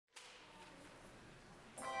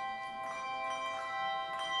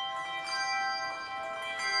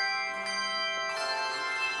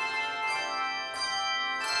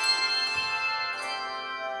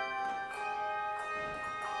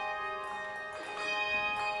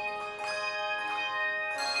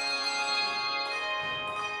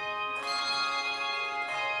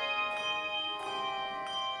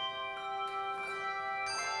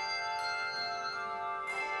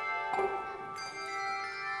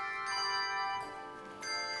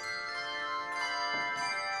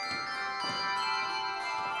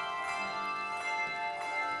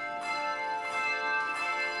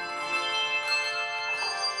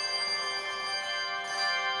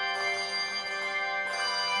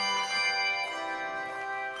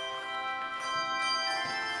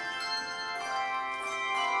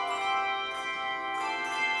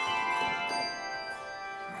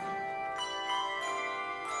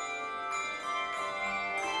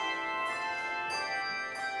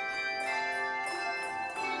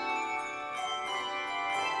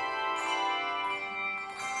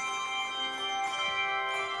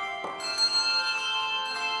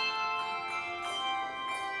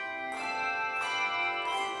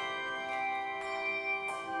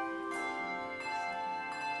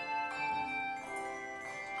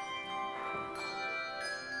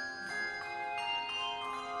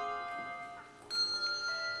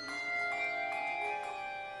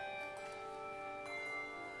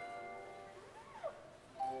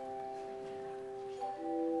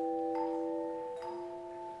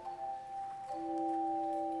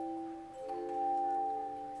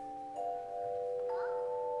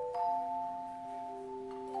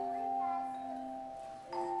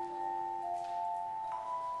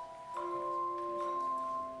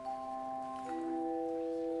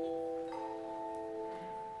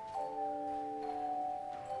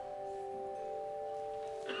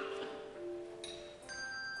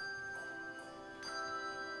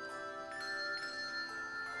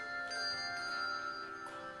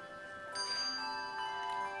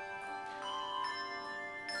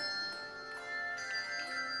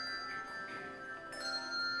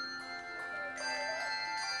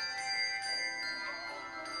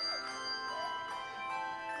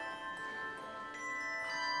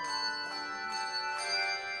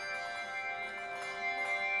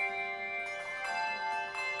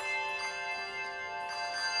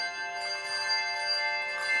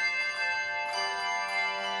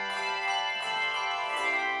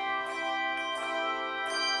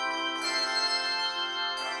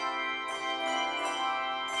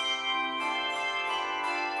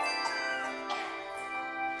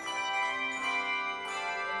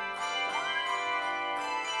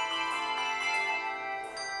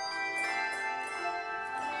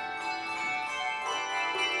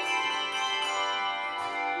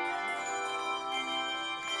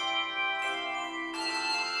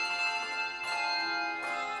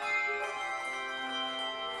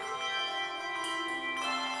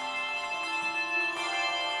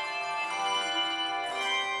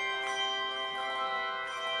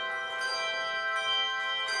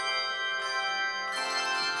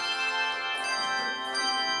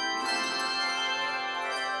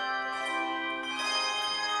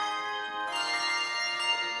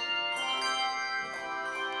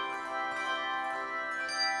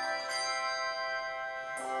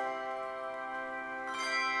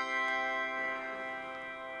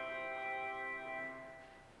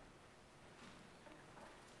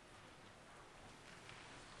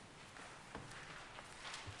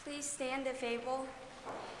Please stand if able.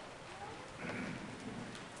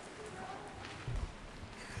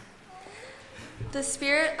 The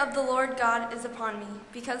Spirit of the Lord God is upon me,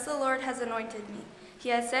 because the Lord has anointed me. He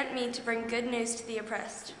has sent me to bring good news to the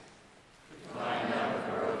oppressed. To bind up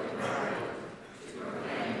the brokenhearted, to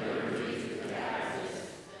proclaim liberty to the captives,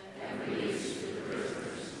 and release to the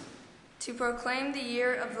prisoners. To proclaim the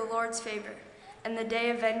year of the Lord's favor, and the day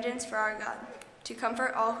of vengeance for our God, to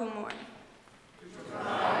comfort all who mourn. To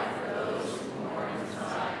provide for those who mourn in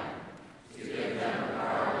Zion, to give them a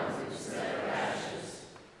garland instead of ashes,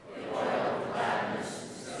 the oil of gladness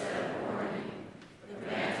instead of mourning, the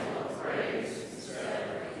mantle of praise instead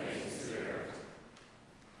of a faint spirit.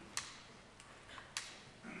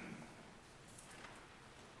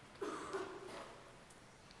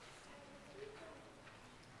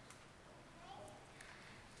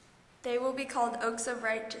 They will be called oaks of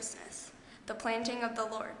righteousness, the planting of the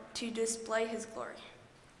Lord, to display his glory.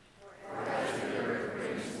 For as the earth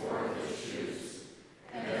brings forth its shoots,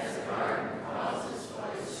 and as the garden causes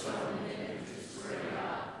what is sown in it to spring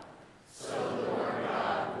up, so the Lord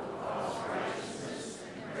God will cause righteousness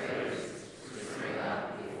and praise to spring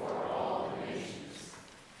up before all the nations.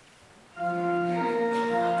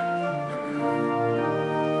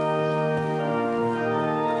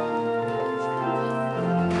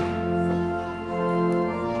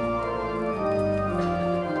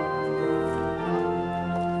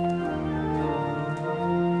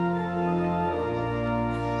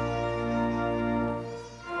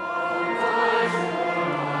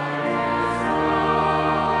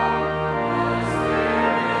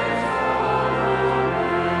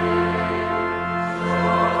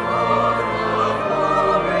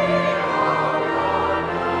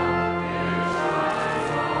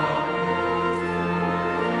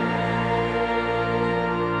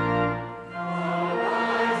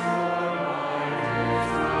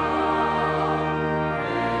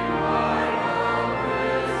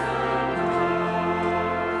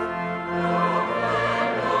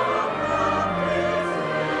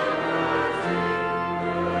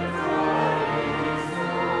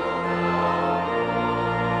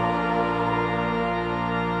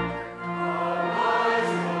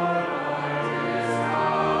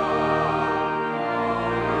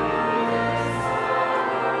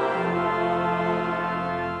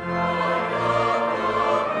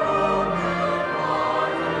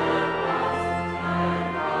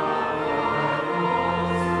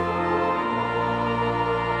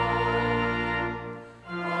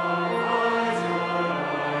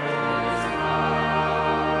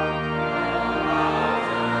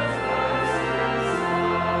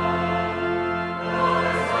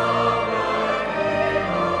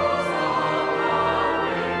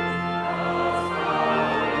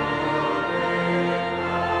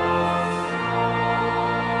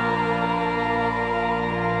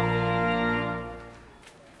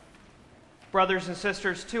 Brothers and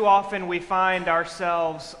sisters, too often we find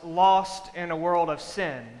ourselves lost in a world of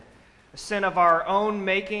sin, a sin of our own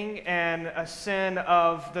making and a sin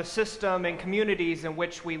of the system and communities in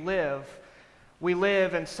which we live. We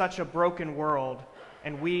live in such a broken world,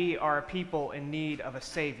 and we are a people in need of a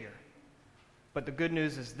Savior. But the good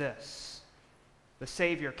news is this: the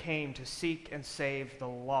Savior came to seek and save the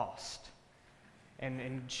lost, and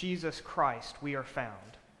in Jesus Christ we are found.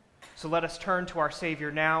 So let us turn to our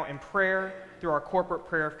Savior now in prayer through our corporate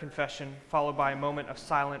prayer of confession, followed by a moment of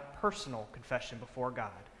silent personal confession before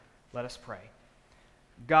God. Let us pray.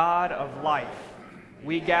 God of life,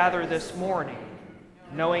 we gather this morning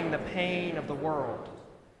knowing the pain of the world.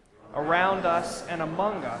 Around us and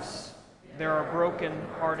among us, there are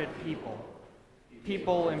broken-hearted people,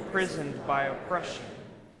 people imprisoned by oppression,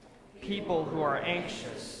 people who are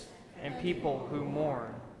anxious, and people who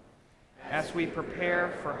mourn. As we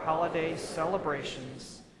prepare for holiday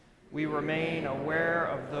celebrations, we remain aware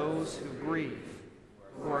of those who grieve,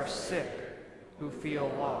 who are sick, who feel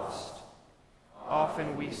lost.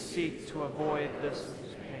 Often we seek to avoid this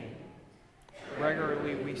pain.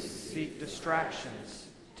 Regularly we seek distractions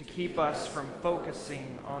to keep us from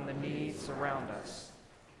focusing on the needs around us.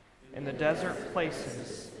 In the desert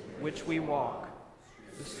places which we walk,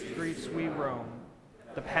 the streets we roam,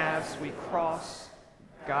 the paths we cross,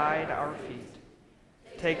 guide our feet.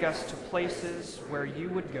 Take us to places where you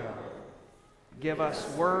would go. Give us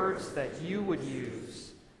words that you would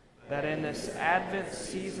use, that in this Advent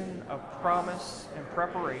season of promise and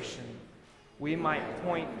preparation, we might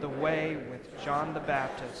point the way with John the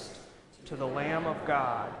Baptist to the Lamb of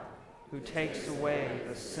God who takes away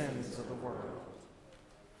the sins of the world.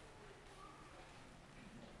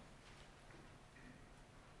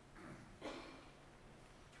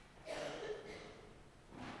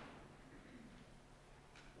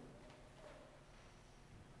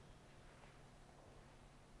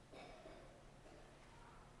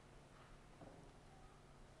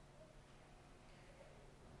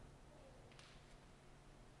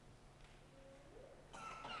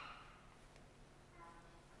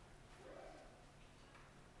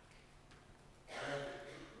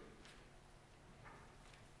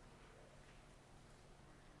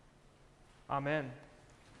 Amen.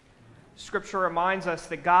 Scripture reminds us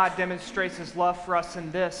that God demonstrates his love for us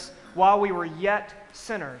in this: while we were yet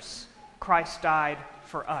sinners, Christ died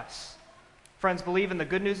for us. Friends, believe in the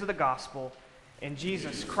good news of the gospel. In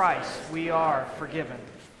Jesus Christ, we are forgiven.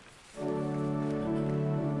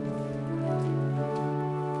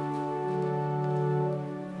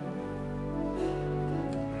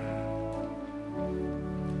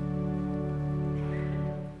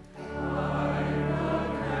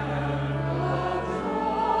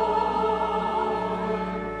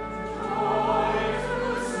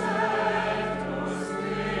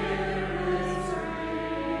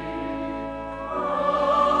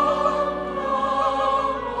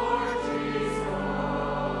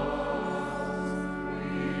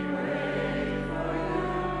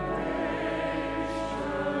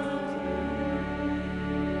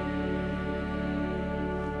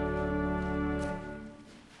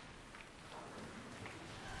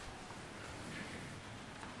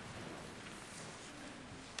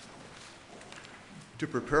 To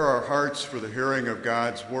prepare our hearts for the hearing of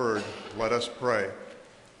God's word, let us pray.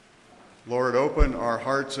 Lord, open our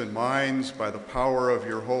hearts and minds by the power of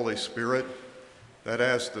your Holy Spirit, that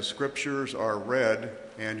as the scriptures are read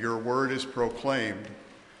and your word is proclaimed,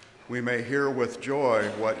 we may hear with joy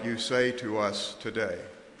what you say to us today.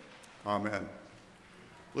 Amen.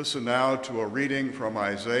 Listen now to a reading from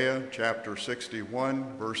Isaiah chapter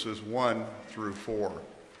 61, verses 1 through 4.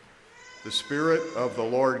 The Spirit of the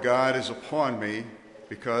Lord God is upon me,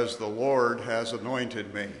 because the Lord has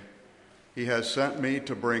anointed me. He has sent me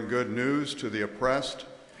to bring good news to the oppressed,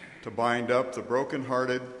 to bind up the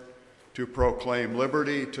brokenhearted, to proclaim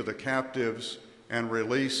liberty to the captives and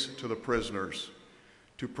release to the prisoners,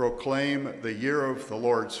 to proclaim the year of the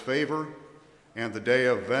Lord's favor and the day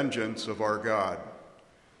of vengeance of our God,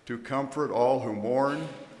 to comfort all who mourn,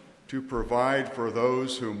 to provide for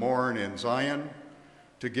those who mourn in Zion,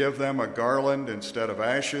 to give them a garland instead of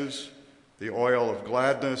ashes, the oil of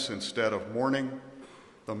gladness instead of mourning,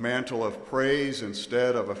 the mantle of praise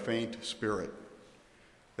instead of a faint spirit.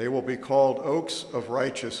 They will be called oaks of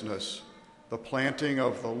righteousness, the planting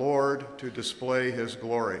of the Lord to display his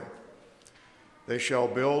glory. They shall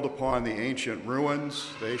build upon the ancient ruins.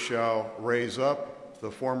 They shall raise up the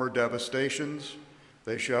former devastations.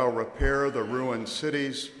 They shall repair the ruined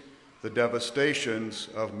cities, the devastations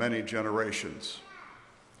of many generations.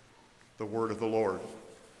 The word of the Lord.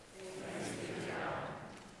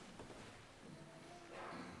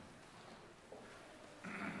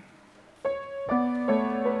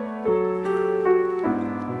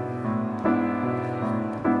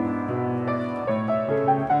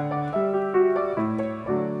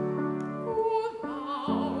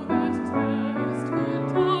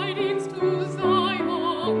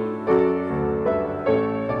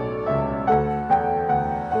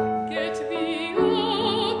 Get thee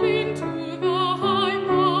up into the high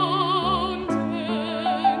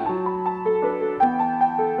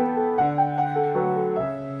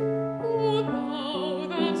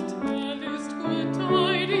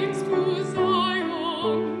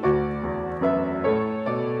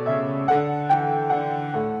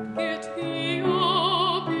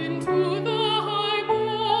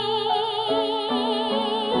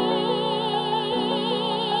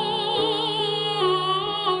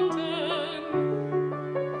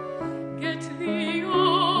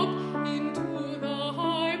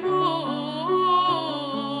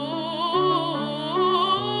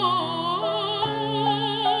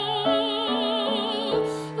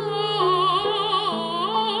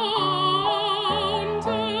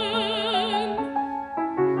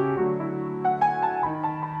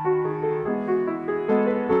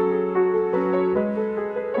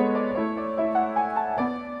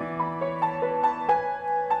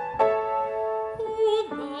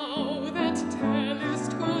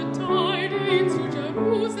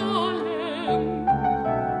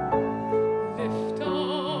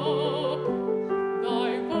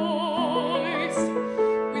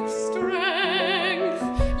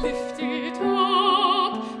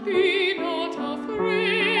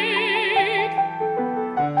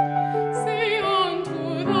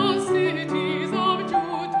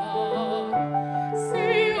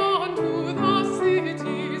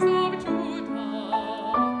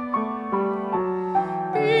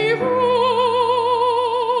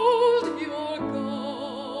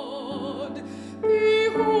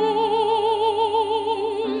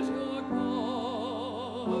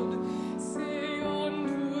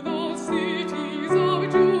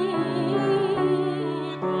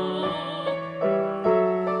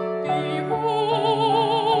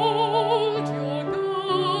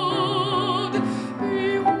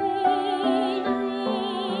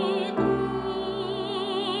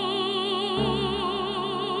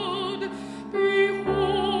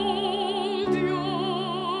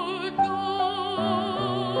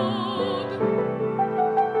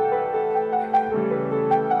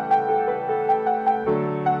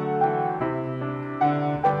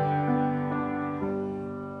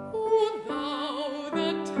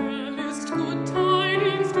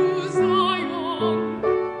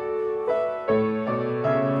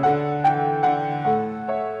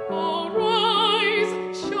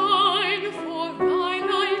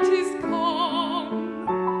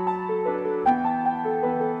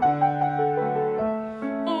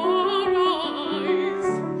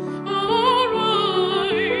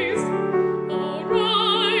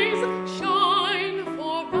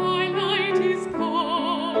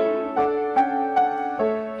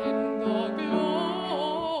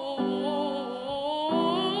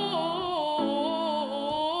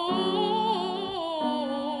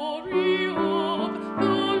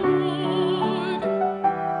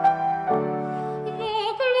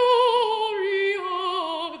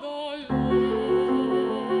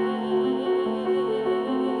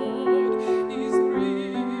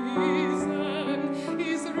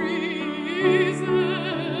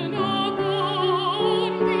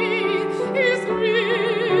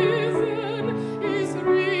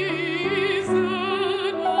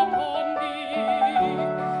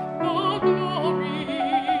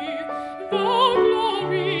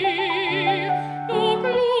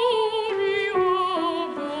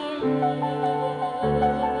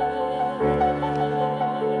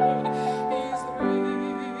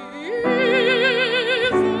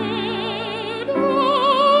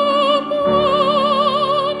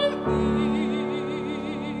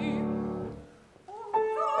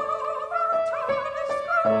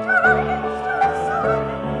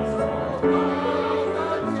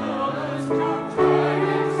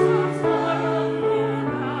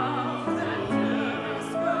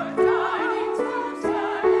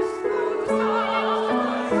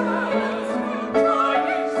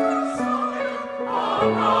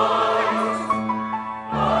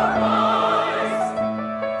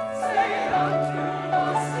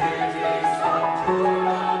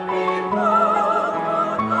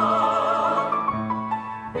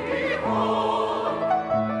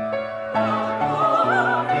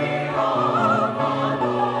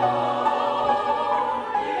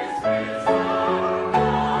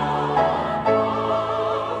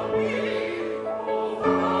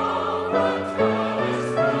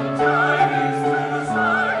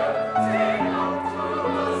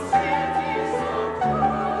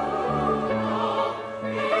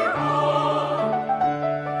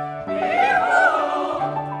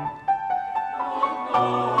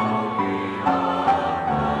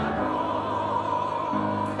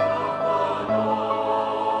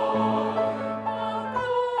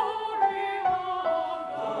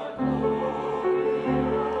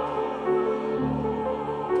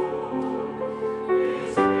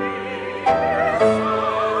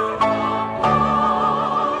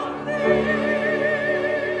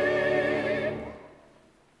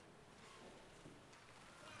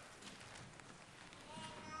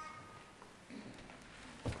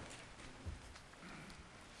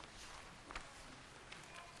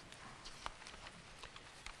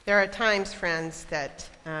There are times, friends, that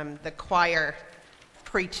the choir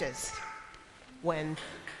preaches when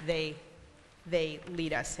they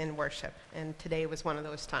lead us in worship, and today was one of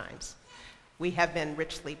those times. We have been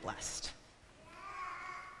richly blessed.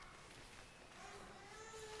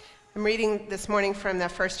 I'm reading this morning from the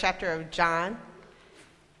first chapter of John.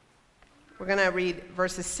 We're going to read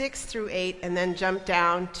verses 6 through 8 and then jump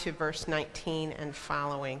down to verse 19 and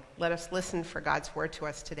following. Let us listen for God's word to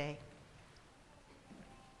us today.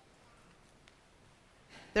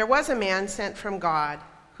 There was a man sent from God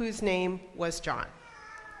whose name was John.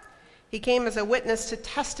 He came as a witness to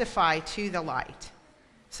testify to the light,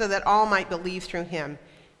 so that all might believe through him.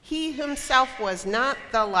 He himself was not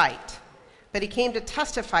the light, but he came to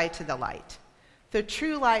testify to the light. The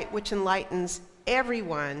true light which enlightens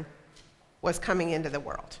everyone was coming into the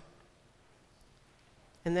world.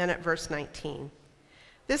 And then at verse 19.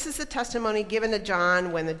 This is the testimony given to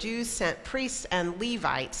John when the Jews sent priests and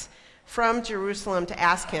Levites from Jerusalem to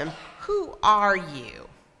ask him, "Who are you?"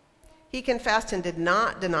 He confessed and did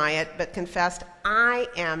not deny it, but confessed, "I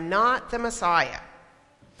am not the Messiah."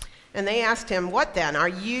 And they asked him, "What then? Are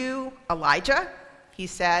you Elijah?" He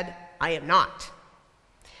said, "I am not."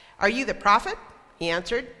 "Are you the prophet?" He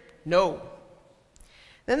answered, "No."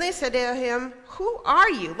 Then they said to him, "Who are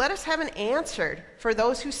you? Let us have an answer for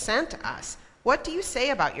those who sent us. What do you say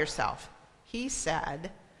about yourself?" He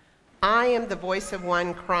said, "I am the voice of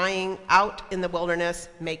one crying out in the wilderness,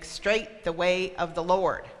 'Make straight the way of the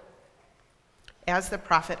Lord,' as the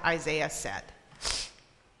prophet Isaiah said."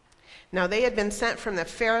 Now they had been sent from the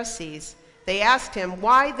Pharisees. They asked him,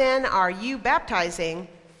 "Why then are you baptizing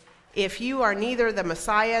if you are neither the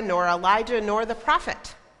Messiah nor Elijah nor the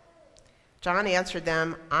prophet?" John answered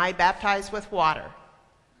them, "I baptize with water.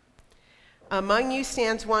 Among you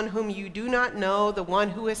stands one whom you do not know, the one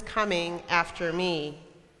who is coming after me.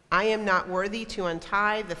 I am not worthy to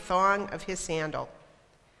untie the thong of his sandal."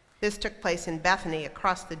 This took place in Bethany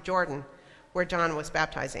across the Jordan, where John was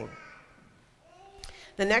baptizing.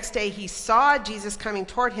 The next day he saw Jesus coming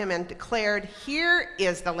toward him and declared, "Here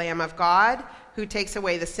is the Lamb of God who takes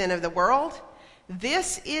away the sin of the world.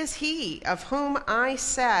 This is he of whom I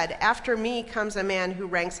said, 'After me comes a man who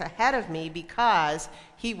ranks ahead of me because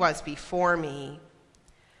he was before me.'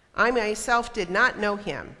 I myself did not know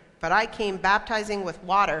him, but I came baptizing with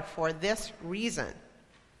water for this reason,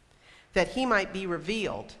 that he might be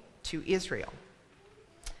revealed to Israel."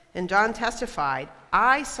 And John testified,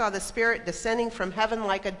 "I saw the Spirit descending from heaven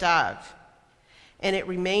like a dove, and it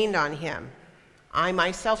remained on him. I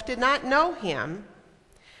myself did not know him,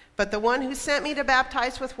 but the one who sent me to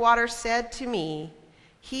baptize with water said to me,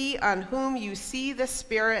 'He on whom you see the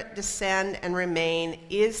Spirit descend and remain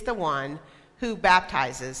is the one who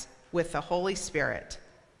baptizes with the Holy Spirit.'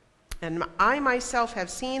 And I myself have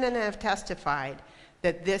seen and have testified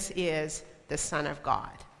that this is the Son of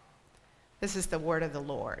God." This is the word of the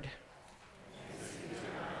Lord.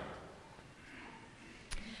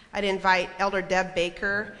 I'd invite Elder Deb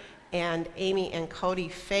Baker and Amy and Cody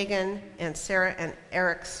Fagan and Sarah and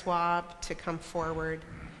Eric Swab to come forward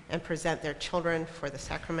and present their children for the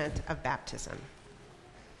sacrament of baptism.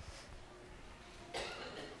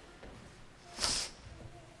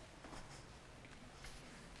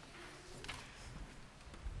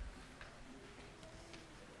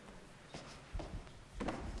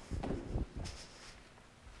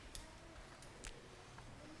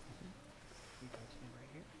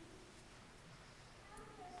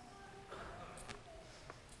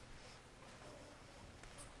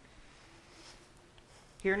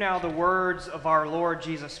 Hear now the words of our Lord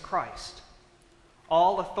Jesus Christ.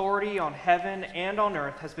 "All authority on heaven and on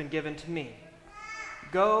earth has been given to me.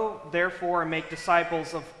 Go, therefore, and make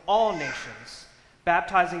disciples of all nations,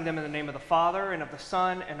 baptizing them in the name of the Father, and of the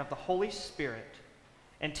Son, and of the Holy Spirit,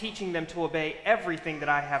 and teaching them to obey everything that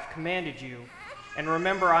I have commanded you. And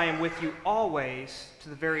remember, I am with you always to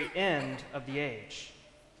the very end of the age."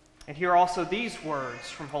 And hear also these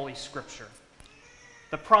words from Holy Scripture.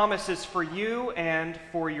 "The promise is for you and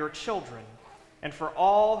for your children, and for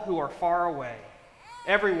all who are far away,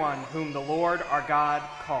 everyone whom the Lord our God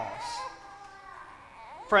calls."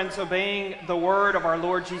 Friends, obeying the word of our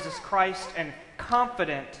Lord Jesus Christ and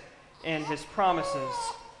confident in his promises,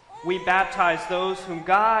 we baptize those whom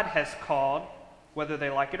God has called, whether they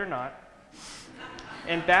like it or not.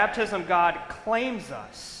 In baptism, God claims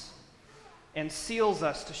us and seals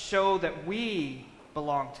us to show that we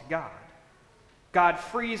belong to God. God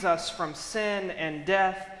frees us from sin and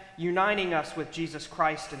death, uniting us with Jesus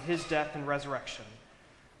Christ in his death and resurrection.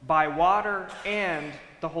 By water and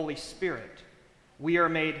the Holy Spirit, we are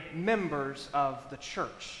made members of the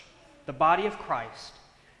church, the body of Christ,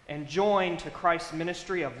 and join to Christ's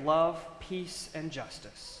ministry of love, peace, and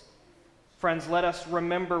justice. Friends, let us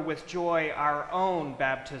remember with joy our own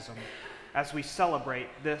baptism as we celebrate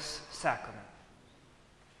this sacrament.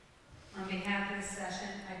 On behalf of the session,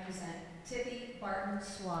 I present Tippy Barton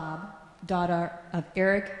Swab, daughter of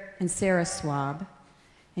Eric and Sarah Swab,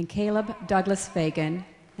 and Caleb Douglas Fagan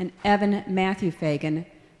and Evan Matthew Fagan,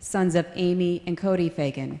 sons of Amy and Cody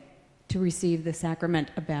Fagan, to receive the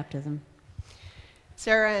sacrament of baptism.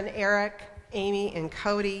 Sarah and Eric, Amy and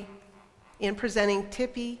Cody, in presenting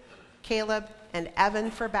Tippy, Caleb, and Evan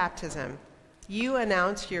for baptism, you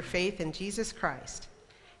announce your faith in Jesus Christ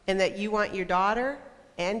and that you want your daughter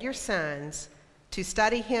and your sons to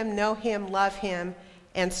study him, know him, love him,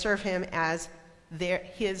 and serve him as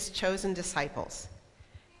his chosen disciples.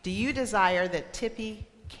 Do you desire that Tippy,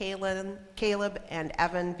 Caleb, and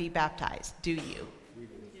Evan be baptized? Do you?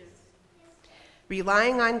 Yes.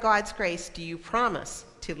 Relying on God's grace, do you promise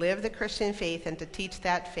to live the Christian faith and to teach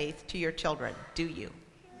that faith to your children? Do you?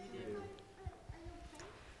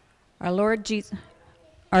 Our Lord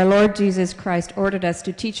Jesus Christ ordered us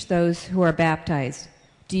to teach those who are baptized.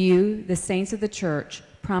 Do you, the saints of the church,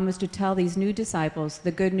 promise to tell these new disciples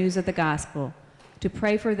the good news of the gospel, to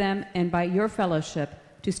pray for them, and by your fellowship,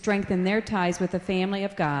 to strengthen their ties with the family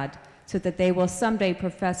of God, so that they will someday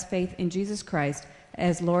profess faith in Jesus Christ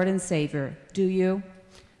as Lord and Savior? Do you?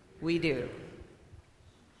 We do.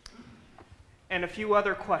 And a few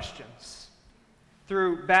other questions.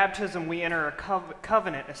 Through baptism, we enter a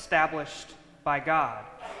covenant established by God.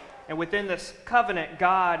 And within this covenant,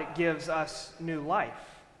 God gives us new life,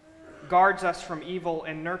 guards us from evil,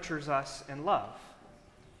 and nurtures us in love.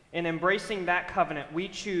 In embracing that covenant, we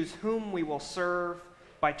choose whom we will serve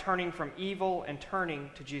by turning from evil and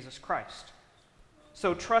turning to Jesus Christ.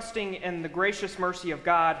 So, trusting in the gracious mercy of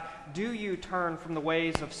God, do you turn from the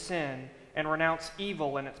ways of sin and renounce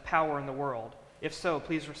evil and its power in the world? If so,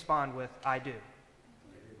 please respond with, I do.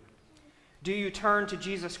 Do you turn to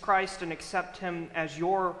Jesus Christ and accept him as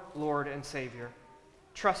your Lord and Savior,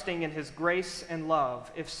 trusting in his grace and love?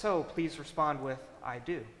 If so, please respond with, I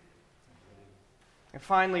do. And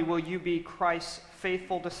finally, will you be Christ's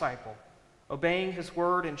faithful disciple, obeying his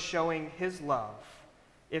word and showing his love?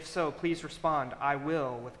 If so, please respond, I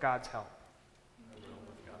will, with God's help.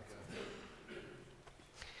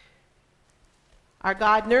 Our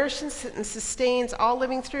God nourishes and sustains all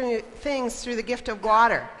living things through the gift of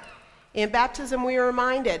water. In baptism, we are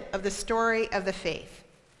reminded of the story of the faith.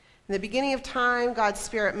 In the beginning of time, God's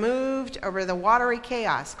Spirit moved over the watery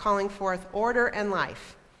chaos, calling forth order and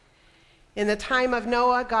life. In the time of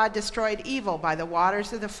Noah, God destroyed evil by the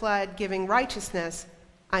waters of the flood, giving righteousness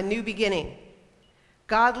a new beginning.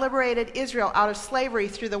 God liberated Israel out of slavery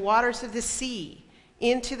through the waters of the sea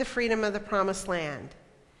into the freedom of the promised land.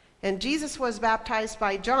 And Jesus was baptized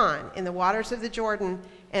by John in the waters of the Jordan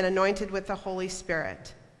and anointed with the Holy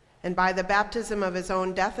Spirit. And by the baptism of his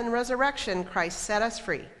own death and resurrection, Christ set us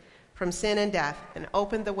free from sin and death and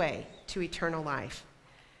opened the way to eternal life.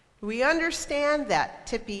 We understand that,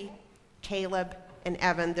 Tippy, Caleb, and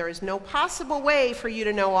Evan, there is no possible way for you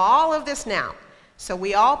to know all of this now. So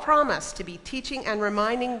we all promise to be teaching and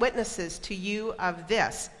reminding witnesses to you of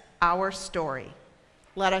this, our story.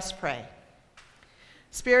 Let us pray.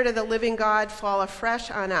 Spirit of the living God, fall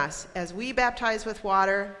afresh on us as we baptize with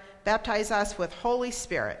water. Baptize us with Holy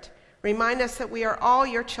Spirit. Remind us that we are all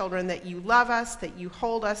your children, that you love us, that you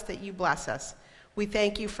hold us, that you bless us. We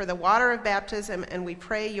thank you for the water of baptism, and we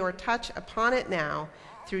pray your touch upon it now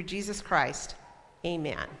through Jesus Christ.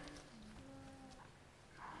 Amen.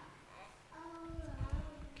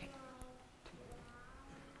 Okay.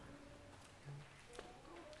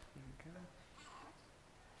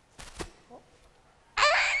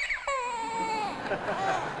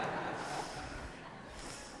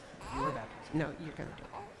 No, you're going to do it.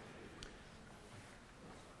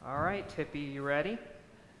 All right, Tippy, you ready?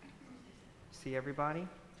 See everybody?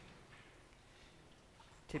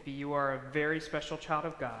 Tippy, you are a very special child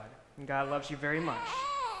of God, and God loves you very much.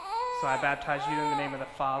 So I baptize you in the name of the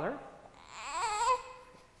Father,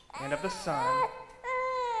 and of the Son,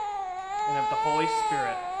 and of the Holy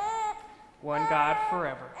Spirit, one God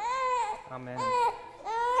forever. Amen.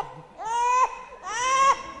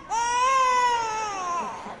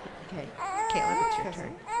 Okay, Caleb, it's your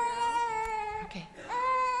turn. Okay.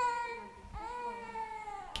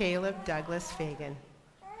 Caleb Douglas Fagan,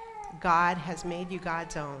 God has made you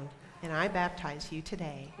God's own, and I baptize you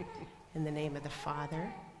today in the name of the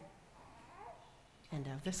Father, and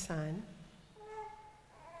of the Son,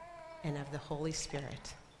 and of the Holy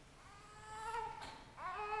Spirit.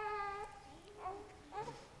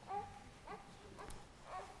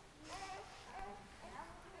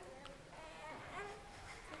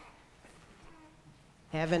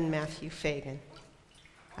 Evan Matthew Fagan,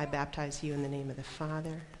 I baptize you in the name of the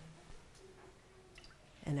Father,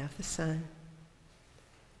 and of the Son,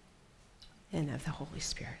 and of the Holy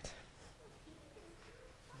Spirit.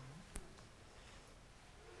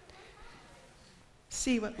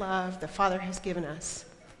 See what love the Father has given us,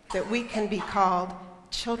 that we can be called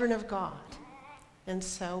children of God, and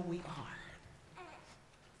so we are.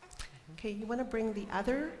 Okay, you want to bring the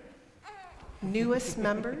other newest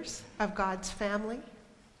members of God's family?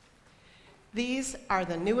 These are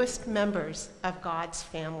the newest members of God's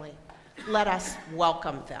family. Let us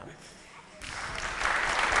welcome them.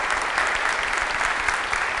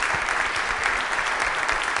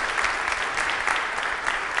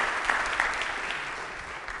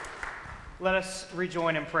 Let us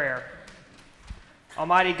rejoin in prayer.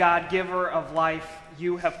 Almighty God, giver of life,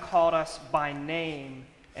 you have called us by name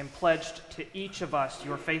and pledged to each of us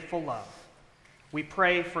your faithful love. We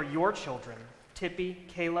pray for your children, Tippy,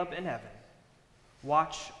 Caleb, and Evan.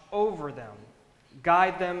 Watch over them,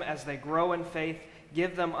 guide them as they grow in faith,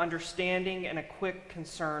 give them understanding and a quick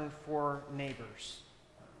concern for neighbors.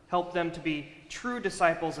 Help them to be true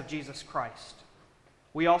disciples of Jesus Christ.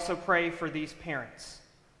 We also pray for these parents.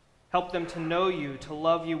 Help them to know you, to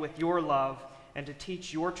love you with your love, and to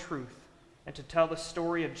teach your truth, and to tell the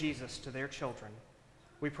story of Jesus to their children.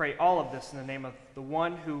 We pray all of this in the name of the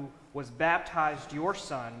one who was baptized, your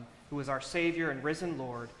Son, who is our Savior and risen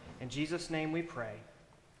Lord. In Jesus' name we pray.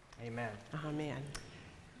 Amen. Amen.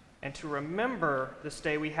 And to remember this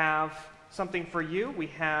day, we have something for you. We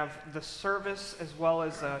have the service as well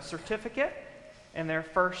as a certificate and their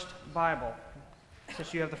first Bible.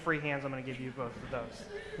 Since you have the free hands, I'm going to give you both of those.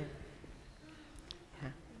 Yeah.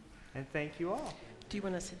 And thank you all. Do you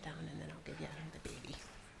want to sit down and then I'll give you the baby?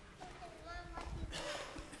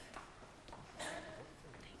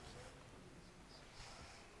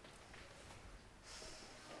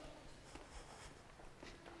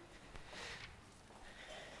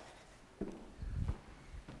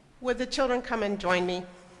 Would the children come and join me?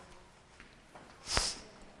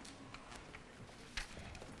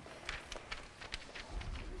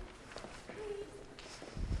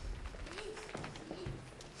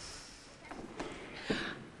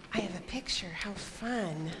 I have a picture. How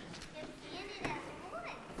fun.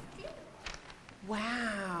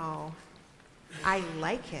 Wow. I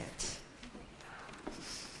like it.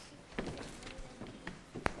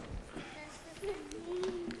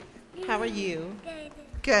 How are you?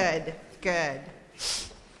 Good, good.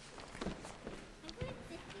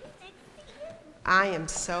 I am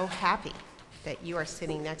so happy that you are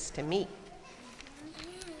sitting next to me.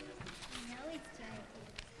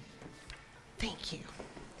 Thank you.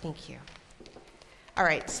 Thank you. All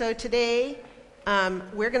right, so today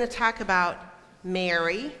we're going to talk about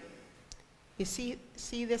Mary. You see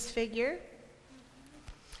this figure?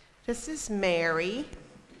 This is Mary.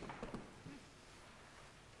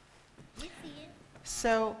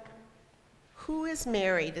 So, who is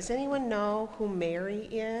Mary? Does anyone know who Mary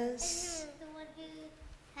is? The one who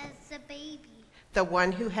has the baby. The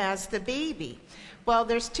one who has the baby. Well,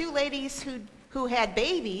 there's two ladies who had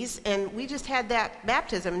babies, and we just had that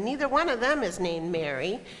baptism. Neither one of them is named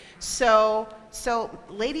Mary. So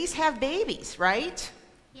ladies have babies, right?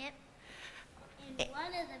 Yep. And one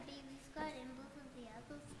of the babies got and both of the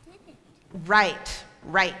others didn't.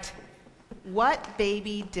 Right. What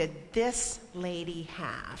baby did this lady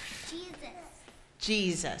have?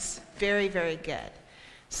 Jesus. Very, very good.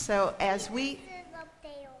 So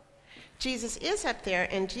Jesus is up there,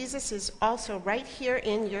 and Jesus is also right here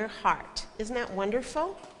in your heart. Isn't that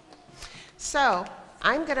wonderful? So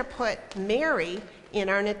I'm going to put Mary in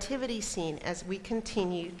our nativity scene as we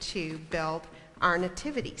continue to build our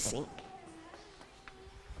nativity scene.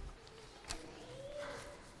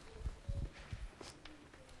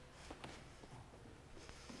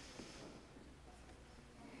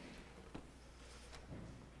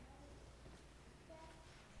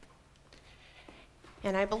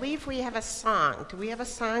 And I believe we have a song. Do we have a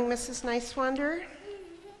song, Mrs. Nicewander?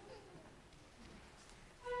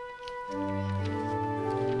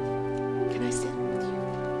 Can I sit with you?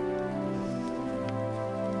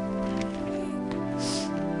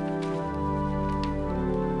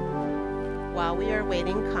 While we are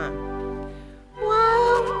waiting, come.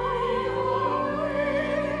 While we are waiting,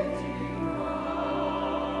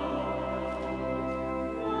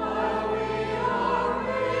 while we are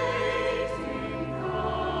waiting,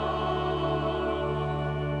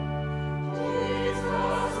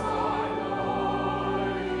 Jesus our Lord,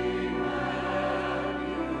 Emmanuel.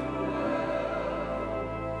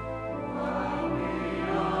 While we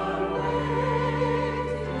are waiting,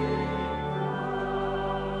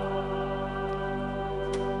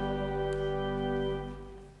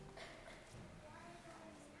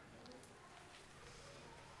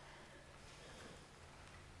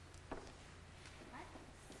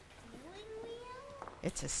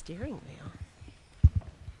 It's a steering wheel.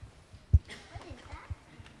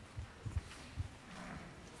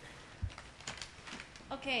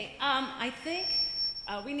 Okay, I think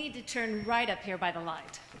we need to turn right up here by the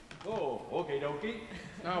light. Oh, okay, dokie.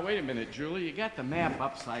 No, wait a minute, Julie. You got the map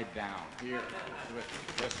upside down. Here, do it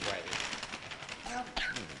this way.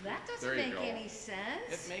 That There doesn't you make go. any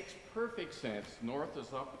sense. It makes perfect sense. North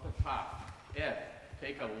is up at the top. Ed,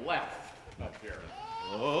 take a left up here.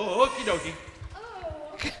 Oh, okie dokie.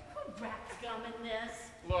 Oh, put rat gum in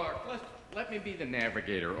this. Look, let me be the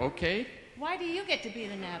navigator, okay? Why do you get to be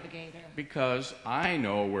the navigator? Because I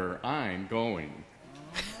know where I'm going.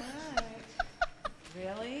 All right.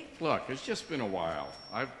 Really? Look, it's just been a while.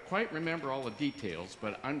 I quite remember all the details,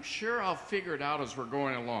 but I'm sure I'll figure it out as we're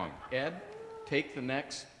going along. Ed, take the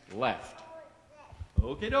next left.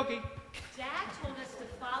 Okie dokie. Dad told us to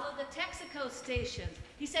follow the Texaco station.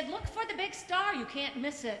 He said, look for the big star. You can't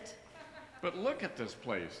miss it. But look at this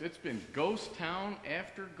place. It's been ghost town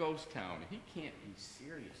after ghost town. He can't be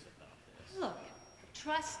serious about this. Look,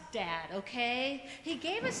 trust Dad, okay? He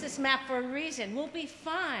gave us this map for a reason. We'll be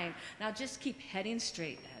fine. Now just keep heading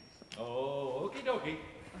straight, Ed. Oh, okie dokie.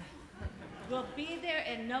 We'll be there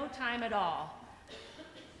in no time at all.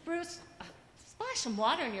 Bruce, splash some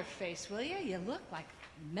water in your face, will you? You look like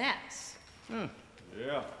a mess.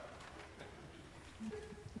 Yeah.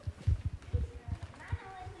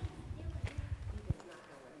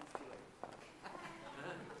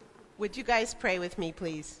 Would you guys pray with me,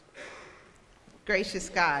 please? Gracious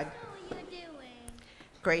God.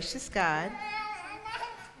 Gracious God,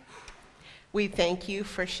 we thank you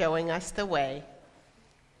for showing us the way.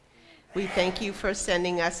 We thank you for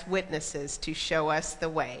sending us witnesses to show us the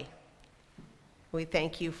way. We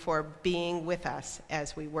thank you for being with us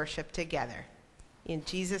as we worship together. In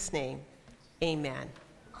Jesus' name, amen.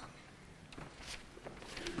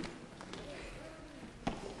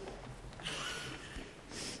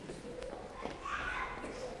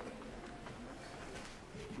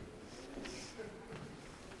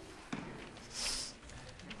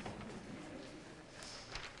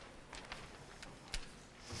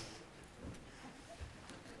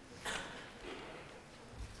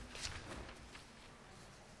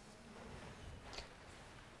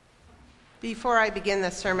 Before I begin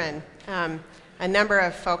the sermon, a number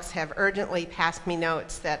of folks have urgently passed me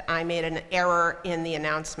notes that I made an error in the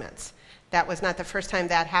announcements. That was not the first time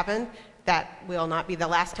that happened. That will not be the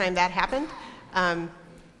last time that happened.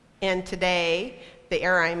 And today, the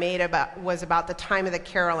error I made was about the time of the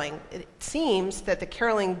caroling. It seems that the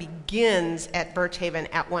caroling begins at Birchhaven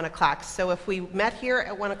at 1 o'clock. So if we met here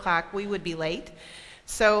at 1 o'clock, we would be late.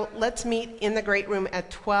 So let's meet in the great room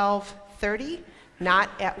at 12:30.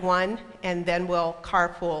 Not at 1, and then we'll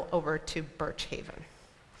carpool over to Birchhaven.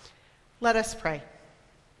 Let us pray.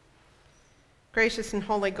 Gracious and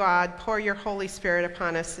holy God, pour your Holy Spirit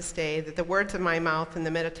upon us this day, that the words of my mouth and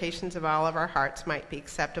the meditations of all of our hearts might be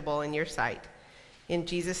acceptable in your sight. In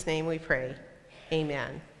Jesus' name we pray.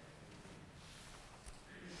 Amen.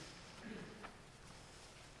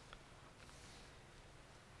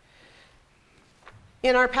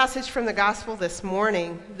 In our passage from the Gospel this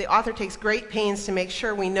morning, the author takes great pains to make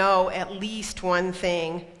sure we know at least one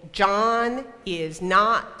thing. John is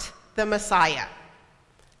not the Messiah.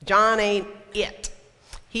 John ain't it.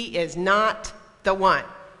 He is not the one.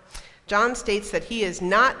 John states that he is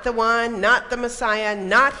not the one, not the Messiah,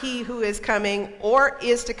 not he who is coming or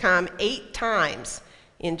is to come 8 times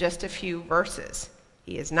in just a few verses.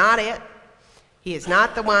 He is not it. He is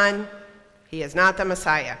not the one. He is not the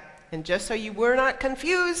Messiah. And just so you were not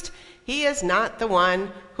confused, he is not the one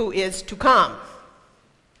who is to come.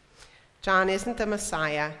 John isn't the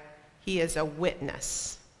Messiah. He is a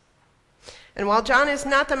witness. And while John is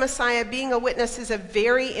not the Messiah, being a witness is a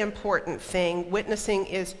very important thing. Witnessing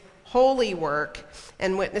is holy work,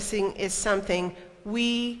 and witnessing is something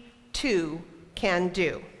we too can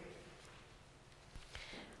do.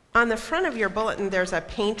 On the front of your bulletin, there's a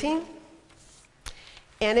painting.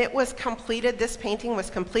 And it was completed, this painting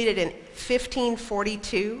was completed in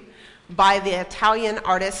 1542 by the Italian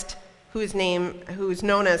artist who's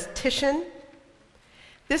known as Titian.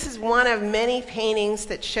 This is one of many paintings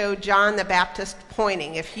that show John the Baptist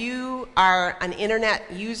pointing. If you are an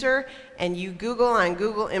internet user and you Google on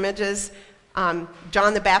Google Images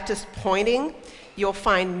John the Baptist pointing, you'll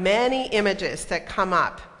find many images that come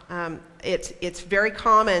up. It's very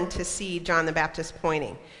common to see John the Baptist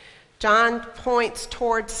pointing. John points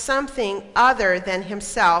towards something other than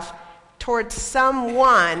himself, towards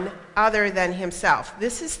someone other than himself.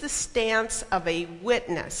 This is the stance of a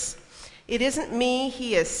witness. It isn't me,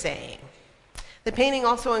 he is saying. The painting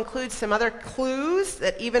also includes some other clues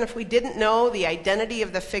that even if we didn't know the identity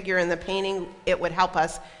of the figure in the painting, it would help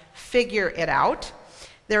us figure it out.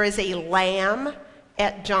 There is a lamb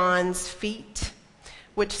at John's feet,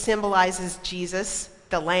 which symbolizes Jesus,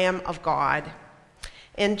 the Lamb of God.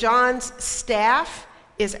 And John's staff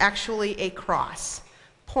is actually a cross,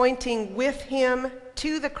 pointing with him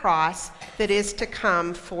to the cross that is to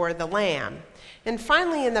come for the Lamb. And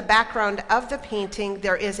finally, in the background of the painting,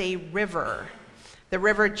 there is a river, the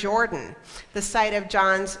River Jordan, the site of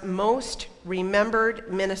John's most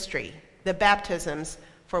remembered ministry, the baptisms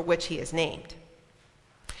for which he is named.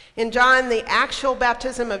 In John, the actual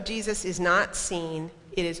baptism of Jesus is not seen,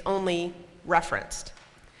 it is only referenced.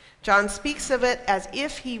 John speaks of it as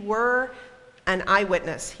if he were an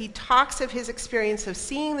eyewitness. He talks of his experience of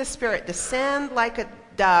seeing the Spirit descend like a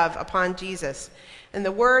dove upon Jesus, and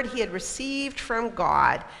the word he had received from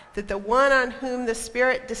God, that the one on whom the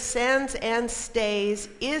Spirit descends and stays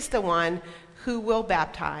is the one who will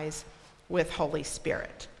baptize with Holy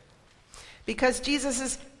Spirit. Because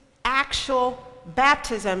Jesus' actual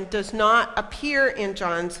baptism does not appear in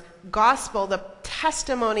John's gospel, the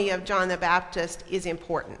testimony of John the Baptist is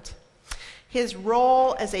important. His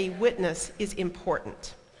role as a witness is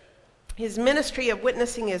important. His ministry of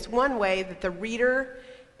witnessing is one way that the reader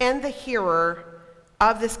and the hearer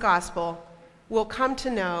of this gospel will come to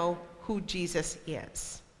know who Jesus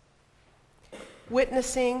is.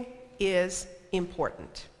 Witnessing is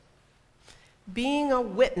important. Being a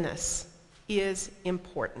witness is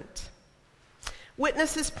important.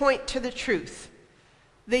 Witnesses point to the truth.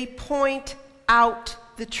 They point out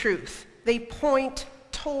the truth. They point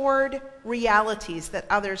toward realities that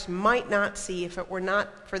others might not see if it were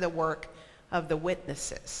not for the work of the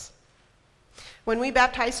witnesses. When we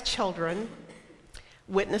baptize children,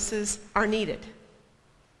 witnesses are needed.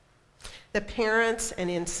 The parents, and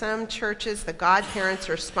in some churches, the godparents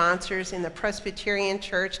or sponsors in the Presbyterian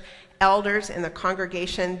Church, elders in the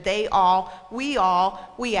congregation, we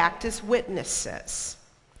act as witnesses.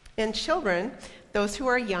 And children, those who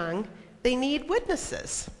are young, they need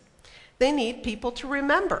witnesses. They need people to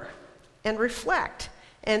remember and reflect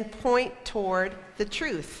and point toward the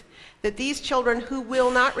truth. That these children who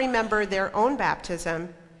will not remember their own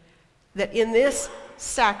baptism, that in this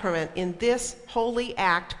sacrament, in this holy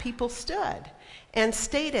act, people stood and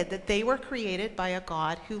stated that they were created by a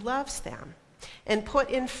God who loves them and put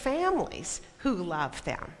in families who love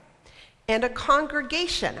them. And a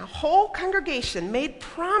congregation, a whole congregation, made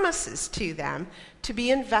promises to them to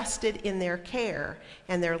be invested in their care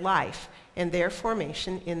and their life and their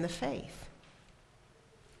formation in the faith.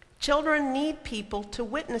 Children need people to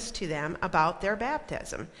witness to them about their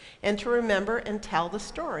baptism and to remember and tell the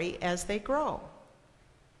story as they grow.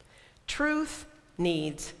 Truth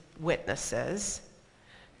needs witnesses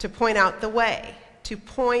to point out the way, to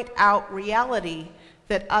point out reality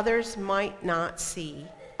that others might not see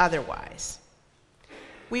otherwise.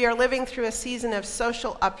 We are living through a season of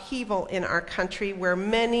social upheaval in our country where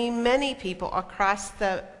many, many people across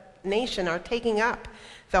the nation are taking up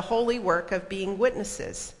the holy work of being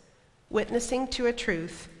witnesses, witnessing to a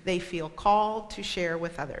truth they feel called to share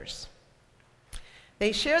with others.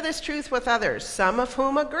 They share this truth with others, some of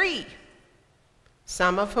whom agree,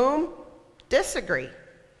 some of whom disagree,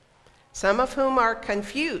 some of whom are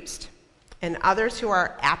confused, and others who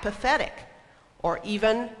are apathetic or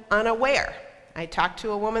even unaware. I talked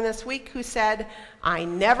to a woman this week who said, I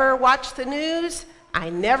never watch the news, I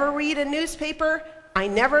never read a newspaper, I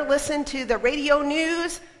never listen to the radio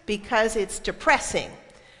news because it's depressing.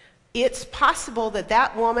 It's possible that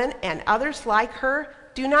that woman and others like her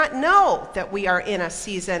do not know that we are in a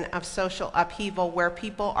season of social upheaval where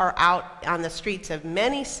people are out on the streets of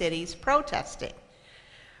many cities protesting.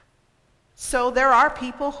 So there are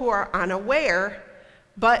people who are unaware,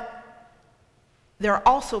 but there are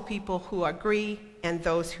also people who agree and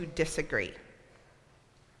those who disagree.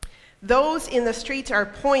 Those in the streets are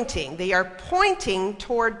pointing. They are pointing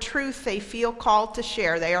toward truth they feel called to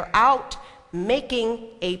share. They are out making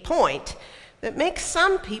a point that makes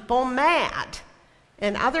some people mad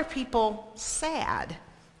and other people sad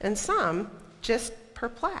and some just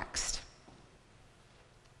perplexed.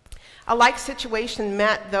 A like situation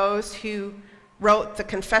met those who wrote the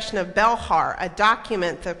Confession of Belhar, a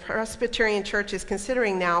document the Presbyterian Church is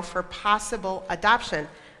considering now for possible adoption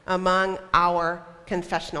among our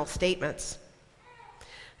confessional statements.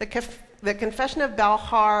 The Confession of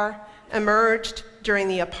Belhar emerged during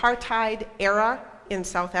the apartheid era in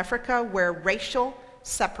South Africa, where racial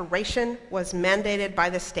separation was mandated by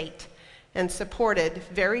the state and supported,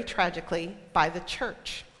 very tragically, by the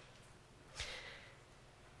church.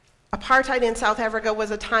 Apartheid in South Africa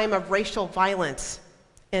was a time of racial violence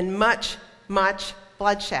and much, much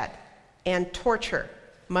bloodshed and torture,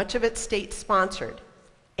 much of it state-sponsored,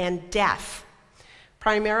 and death,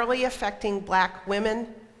 primarily affecting black women,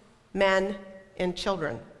 men, and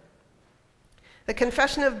children. The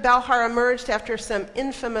Confession of Belhar emerged after some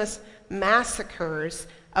infamous massacres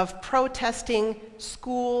of protesting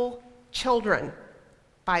school children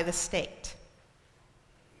by the state.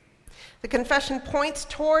 The confession points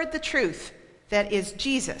toward the truth that is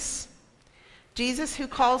Jesus. Jesus, who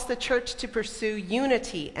calls the church to pursue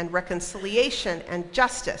unity and reconciliation and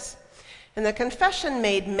justice. And the confession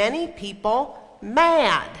made many people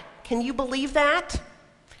mad. Can you believe that?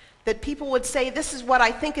 That people would say, this is what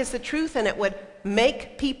I think is the truth, and it would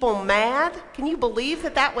make people mad? Can you believe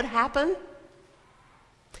that that would happen?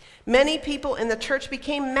 Many people in the church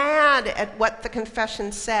became mad at what the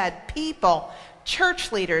confession said. People,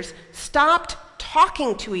 church leaders, stopped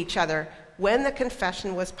talking to each other when the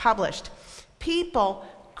confession was published. People,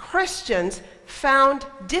 Christians, found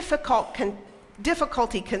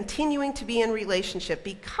difficulty continuing to be in relationship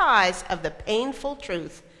because of the painful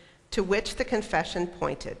truth to which the confession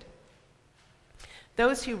pointed.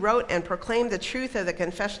 Those who wrote and proclaimed the truth of the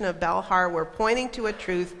Confession of Belhar were pointing to a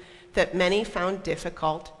truth that many found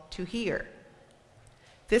difficult to hear.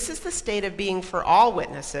 This is the state of being for all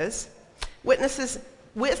witnesses.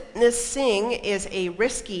 Witnessing is a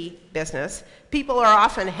risky business. People are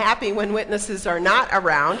often happy when witnesses are not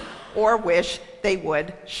around or wish they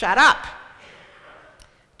would shut up.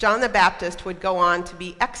 John the Baptist would go on to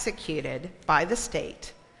be executed by the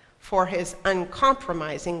state for his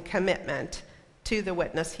uncompromising commitment to the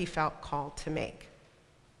witness he felt called to make.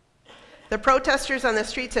 The protesters on the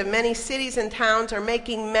streets of many cities and towns are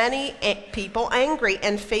making many people angry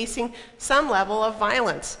and facing some level of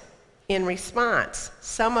violence in response,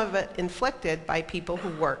 some of it inflicted by people who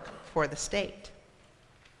work for the state.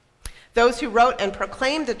 Those who wrote and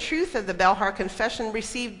proclaimed the truth of the Belhar Confession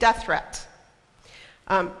received death threats.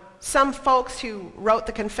 Some folks who wrote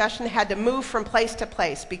the confession had to move from place to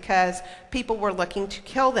place because people were looking to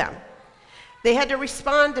kill them. They had to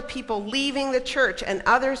respond to people leaving the church and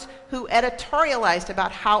others who editorialized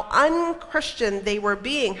about how unchristian they were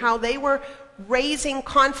being, how they were raising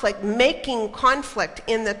conflict, making conflict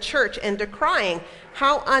in the church, and decrying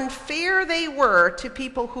how unfair they were to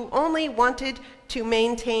people who only wanted to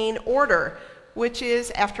maintain order, which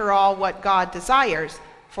is, after all, what God desires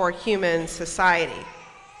for human society.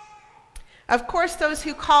 Of course, those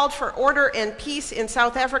who called for order and peace in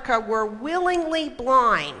South Africa were willingly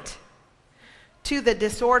blind to the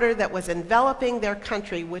disorder that was enveloping their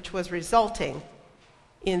country, which was resulting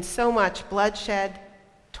in so much bloodshed,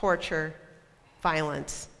 torture,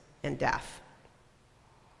 violence, and death.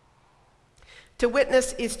 To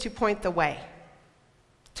witness is to point the way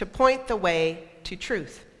to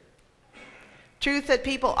truth. Truth that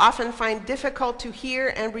people often find difficult to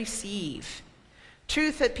hear and receive.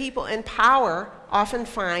 Truth that people in power often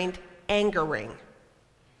find angering.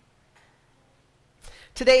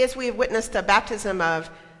 Today, as we have witnessed the baptism of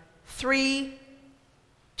 3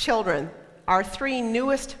 children, our 3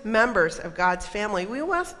 newest members of God's family,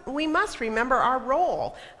 we must remember our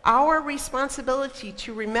role, our responsibility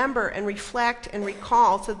to remember and reflect and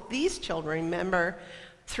recall so these children remember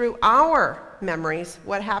through our memories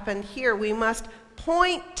what happened here. We must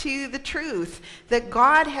point to the truth that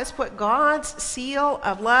God has put God's seal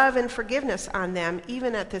of love and forgiveness on them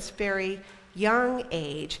even at this very young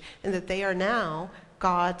age, and that they are now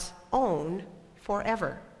God's own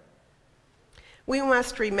forever. We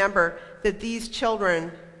must remember that these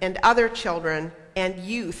children and other children and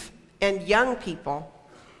youth and young people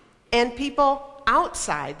and people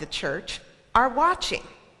outside the church are watching.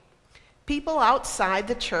 People outside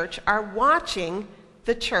the church are watching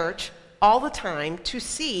the church all the time to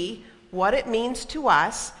see what it means to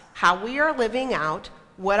us, how we are living out,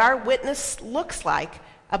 what our witness looks like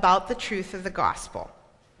about the truth of the gospel.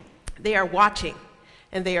 They are watching,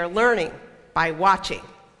 and they are learning by watching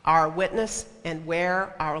our witness and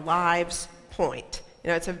where our lives point. You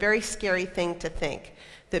know, it's a very scary thing to think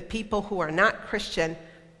that people who are not Christian,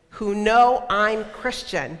 who know I'm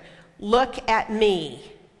Christian, look at me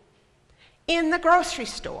in the grocery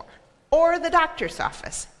store or the doctor's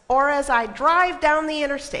office or as I drive down the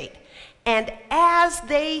interstate, and as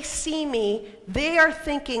they see me, they are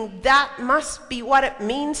thinking that must be what it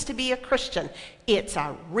means to be a Christian. It's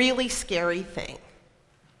a really scary thing.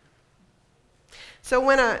 So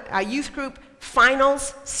when a youth group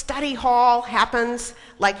finals study hall happens,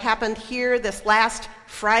 like happened here this last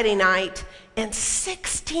Friday night, and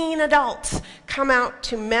 16 adults come out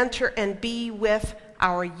to mentor and be with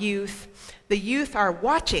our youth, the youth are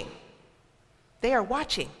watching They are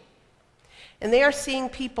watching. And they are seeing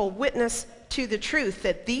people witness to the truth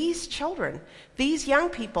that these children, these young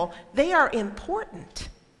people, they are important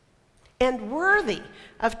and worthy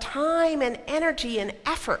of time and energy and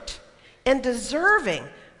effort and deserving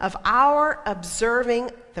of our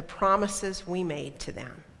observing the promises we made to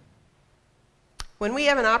them. When we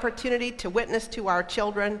have an opportunity to witness to our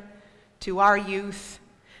children, to our youth,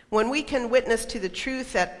 when we can witness to the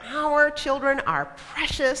truth that our children are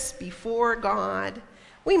precious before God,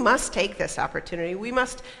 we must take this opportunity. We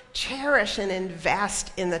must cherish and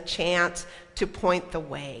invest in the chance to point the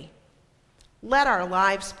way. Let our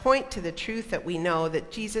lives point to the truth that we know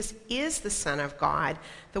that Jesus is the Son of God,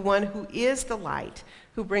 the one who is the light,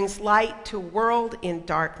 who brings light to a world in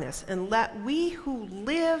darkness. And let we who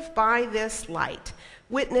live by this light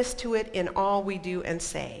witness to it in all we do and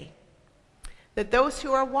say. That those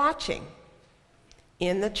who are watching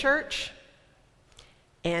in the church,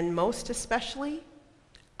 and most especially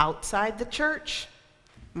outside the church,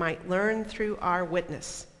 might learn through our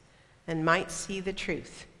witness and might see the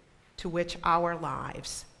truth to which our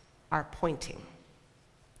lives are pointing.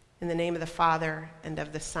 In the name of the Father, and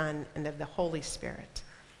of the Son, and of the Holy Spirit.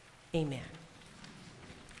 Amen.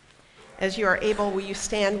 As you are able, will you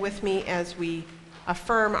stand with me as we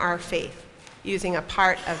affirm our faith using a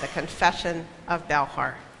part of the Confession of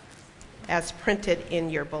Belhar as printed in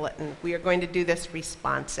your bulletin. We are going to do this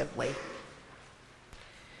responsively.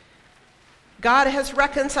 God has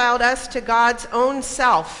reconciled us to God's own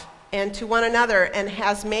self and to one another and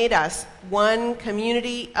has made us one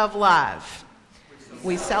community of love.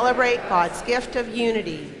 We celebrate God's gift of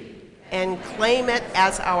unity and claim it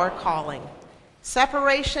as our calling.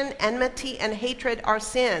 Separation, enmity, and hatred are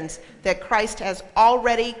sins that Christ has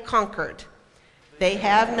already conquered. They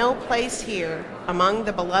have no place here among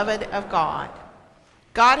the beloved of God.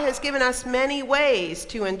 God has given us many ways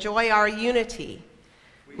to enjoy our unity.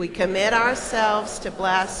 We commit ourselves to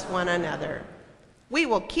bless one another. We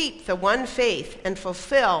will keep the one faith and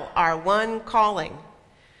fulfill our one calling.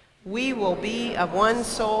 We will be of one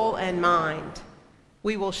soul and mind.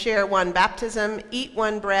 We will share one baptism, eat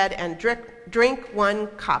one bread, and drink one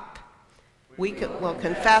cup. We will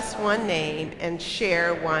confess one name and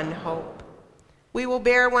share one hope. We will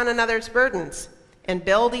bear one another's burdens and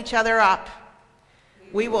build each other up.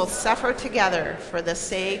 We will suffer together for the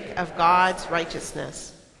sake of God's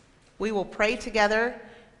righteousness. We will pray together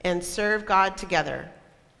and serve God together.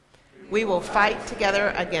 We will fight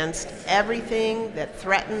together against everything that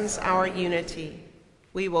threatens our unity.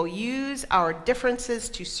 We will use our differences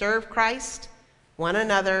to serve Christ, one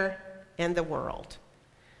another, and the world.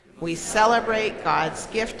 We celebrate God's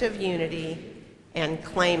gift of unity and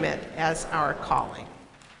claim it as our calling.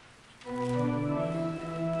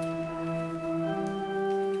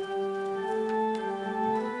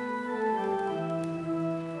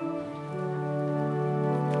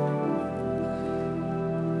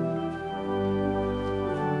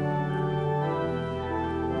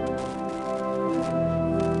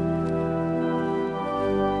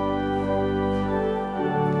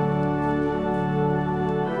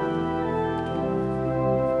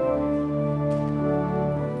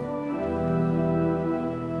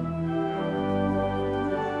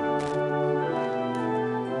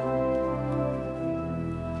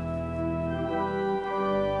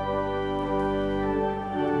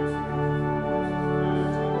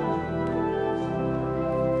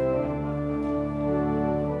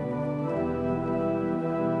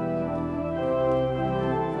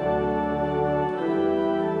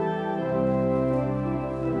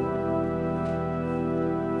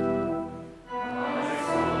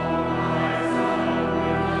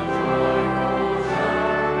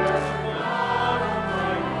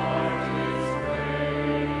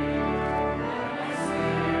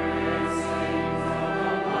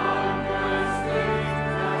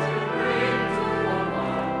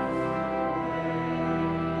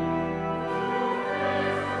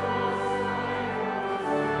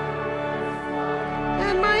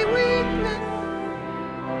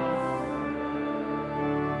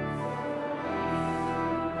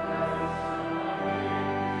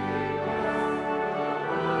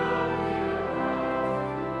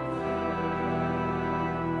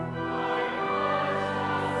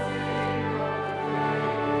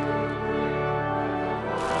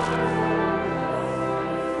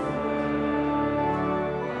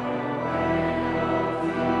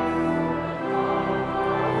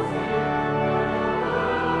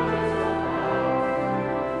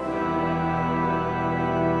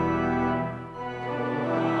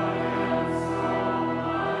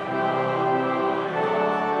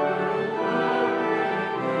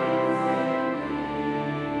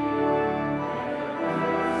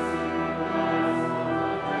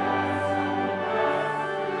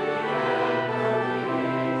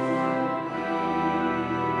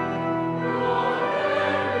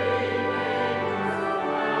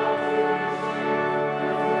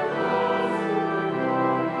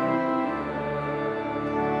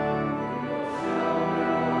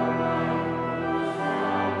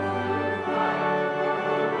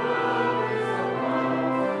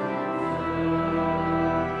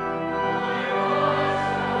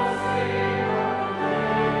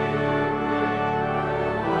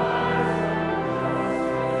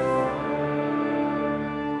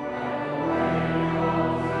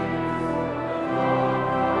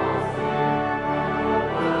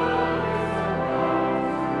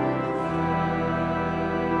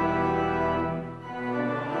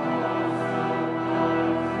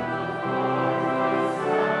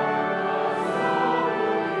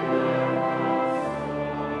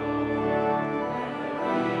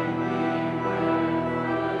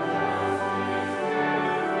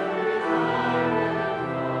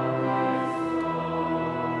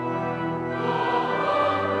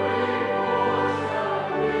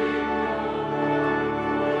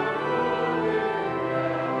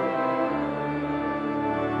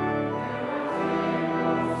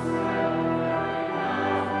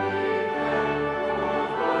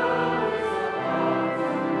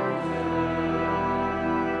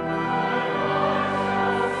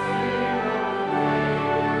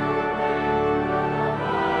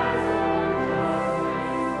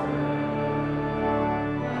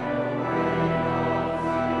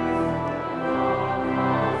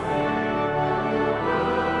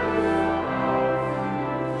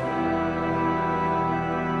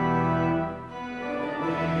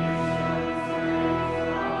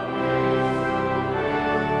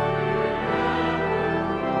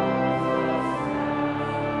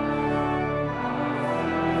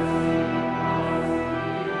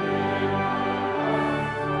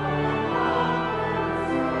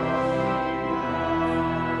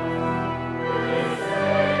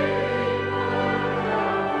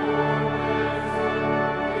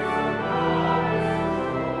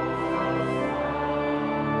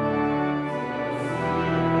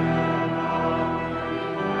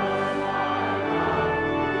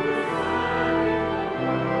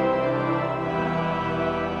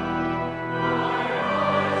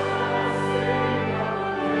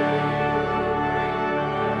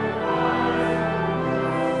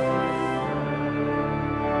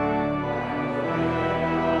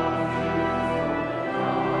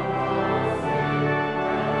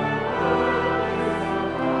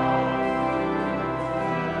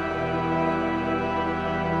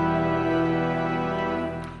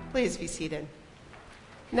 Please be seated.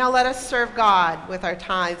 Now let us serve God with our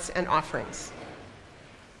tithes and offerings.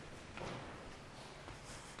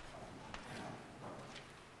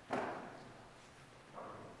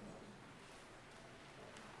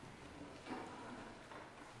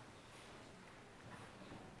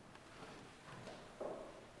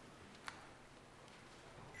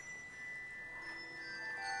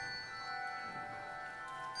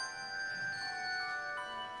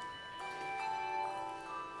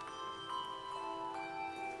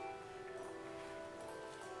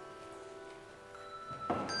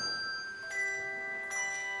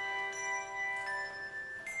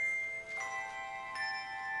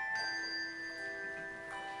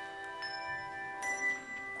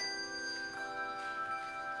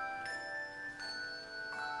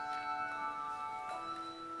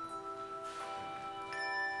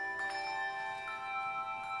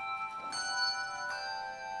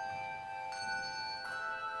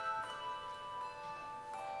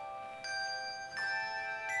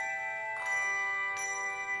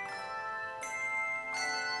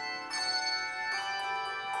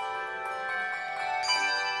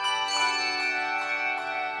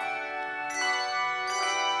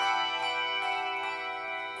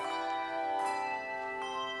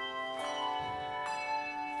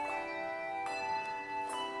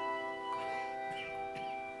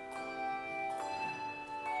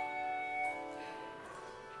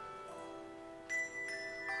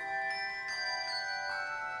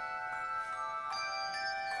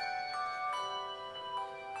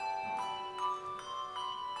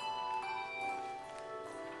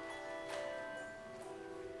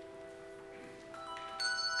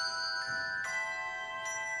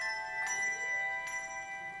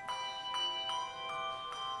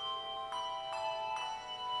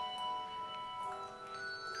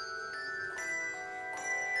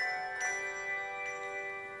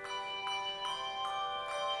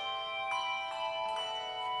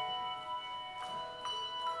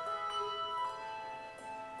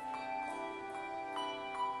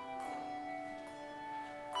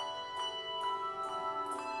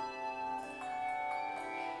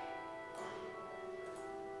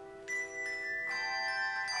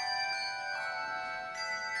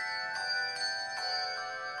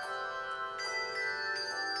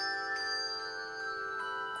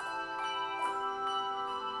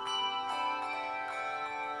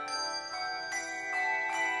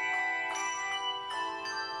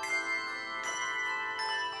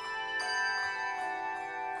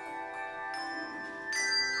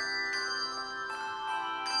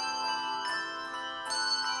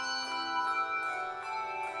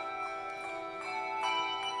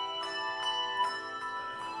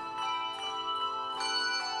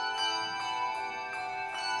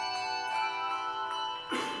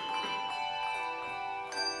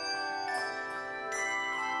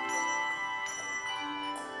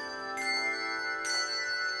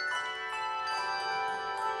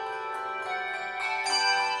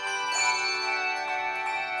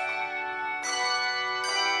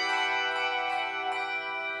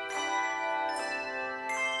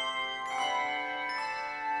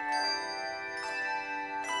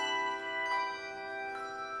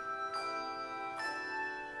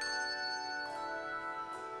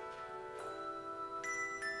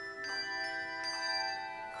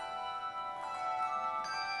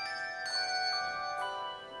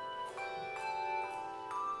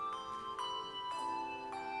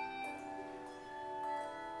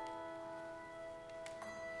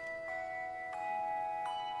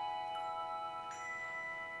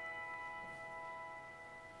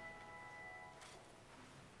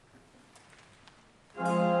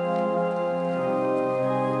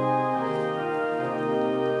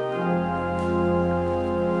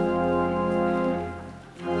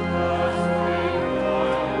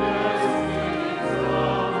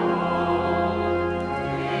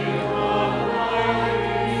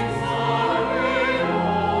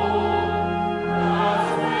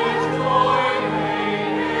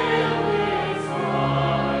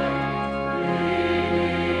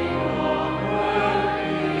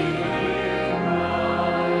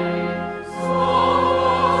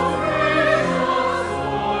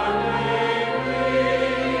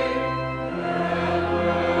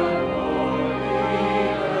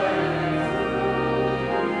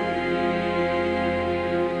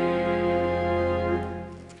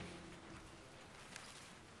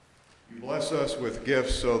 Bless us with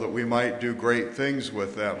gifts so that we might do great things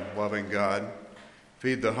with them, loving God.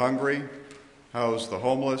 Feed the hungry, house the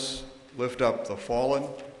homeless, lift up the fallen,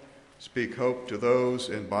 speak hope to those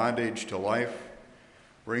in bondage to life,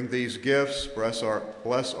 Bring these gifts, bless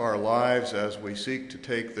our lives as we seek to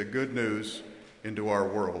take the good news into our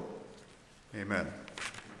world. Amen.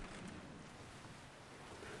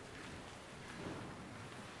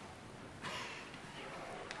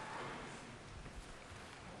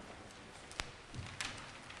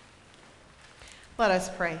 Let us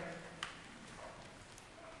pray.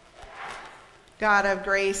 God of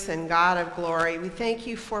grace and God of glory, we thank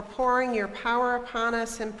you for pouring your power upon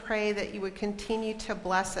us and pray that you would continue to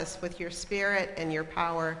bless us with your spirit and your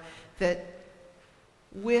power, that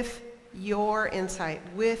with your insight,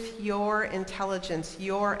 with your intelligence,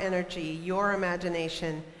 your energy, your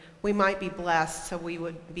imagination, we might be blessed so we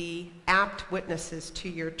would be apt witnesses to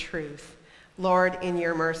your truth. Lord, in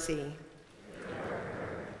your mercy.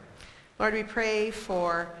 Lord, we pray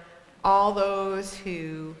for all those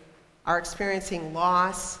who are experiencing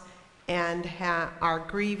loss and are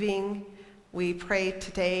grieving. We pray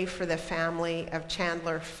today for the family of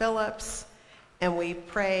Chandler Phillips, and we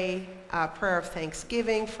pray a prayer of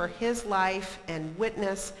thanksgiving for his life and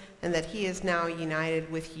witness, and that he is now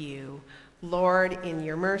united with you. Lord, in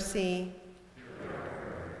your mercy.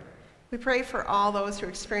 We pray for all those who are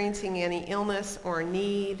experiencing any illness or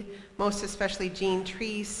need, most especially Jean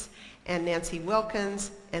Treese and Nancy Wilkins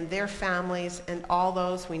and their families, and all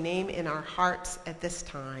those we name in our hearts at this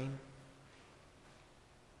time.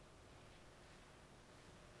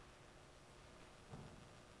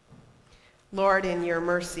 Lord, in your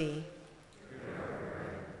mercy.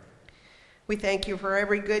 We thank you for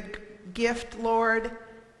every good gift, Lord.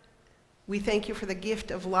 We thank you for the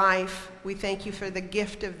gift of life. We thank you for the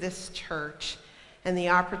gift of this church and the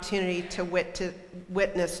opportunity to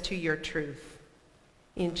witness to your truth.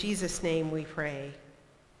 In Jesus' name we pray.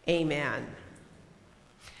 Amen.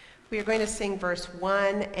 We are going to sing verse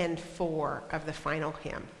 1 and 4 of the final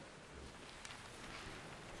hymn.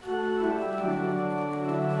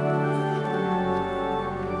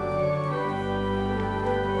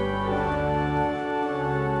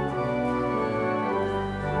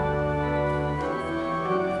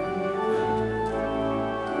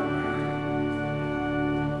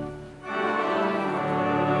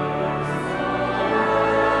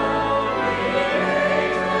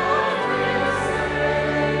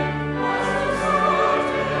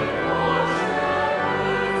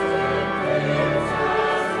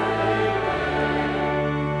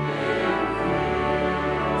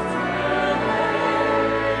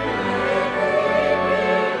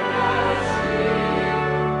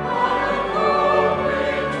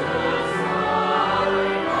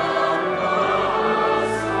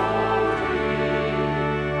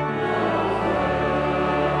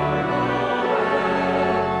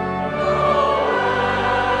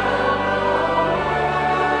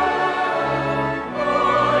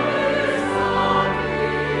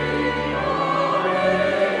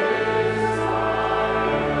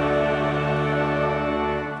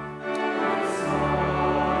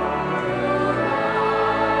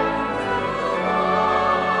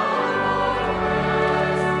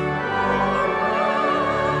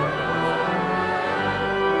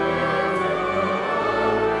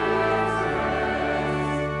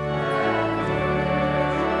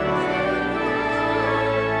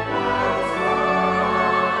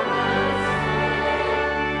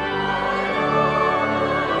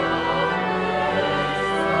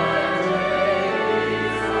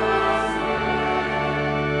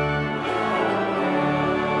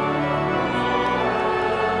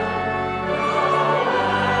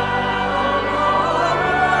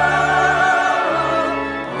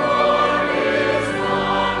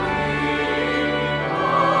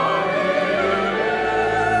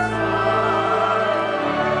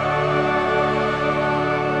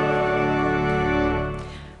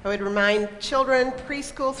 I would remind children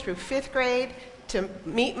preschool through 5th grade to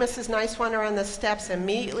meet Mrs. Nicewander on the steps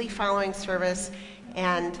immediately following service,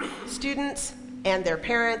 and students and their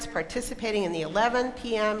parents participating in the 11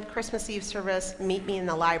 p.m. Christmas Eve service, meet me in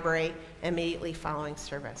the library immediately following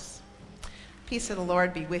service. Peace of the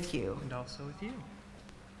Lord be with you. And also with you.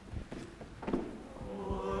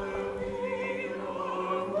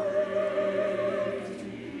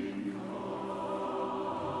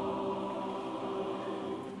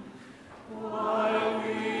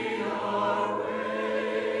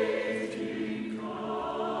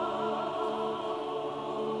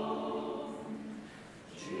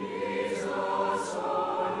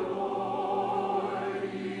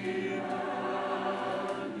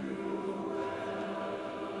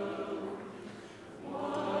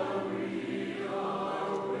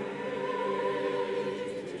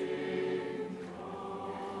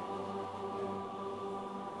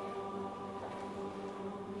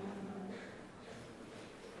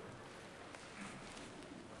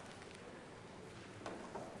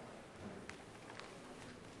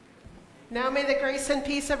 Now may the grace and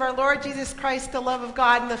peace of our Lord Jesus Christ, the love of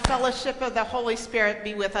God, and the fellowship of the Holy Spirit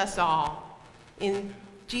be with us all. In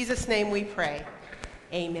Jesus' name we pray.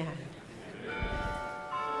 Amen.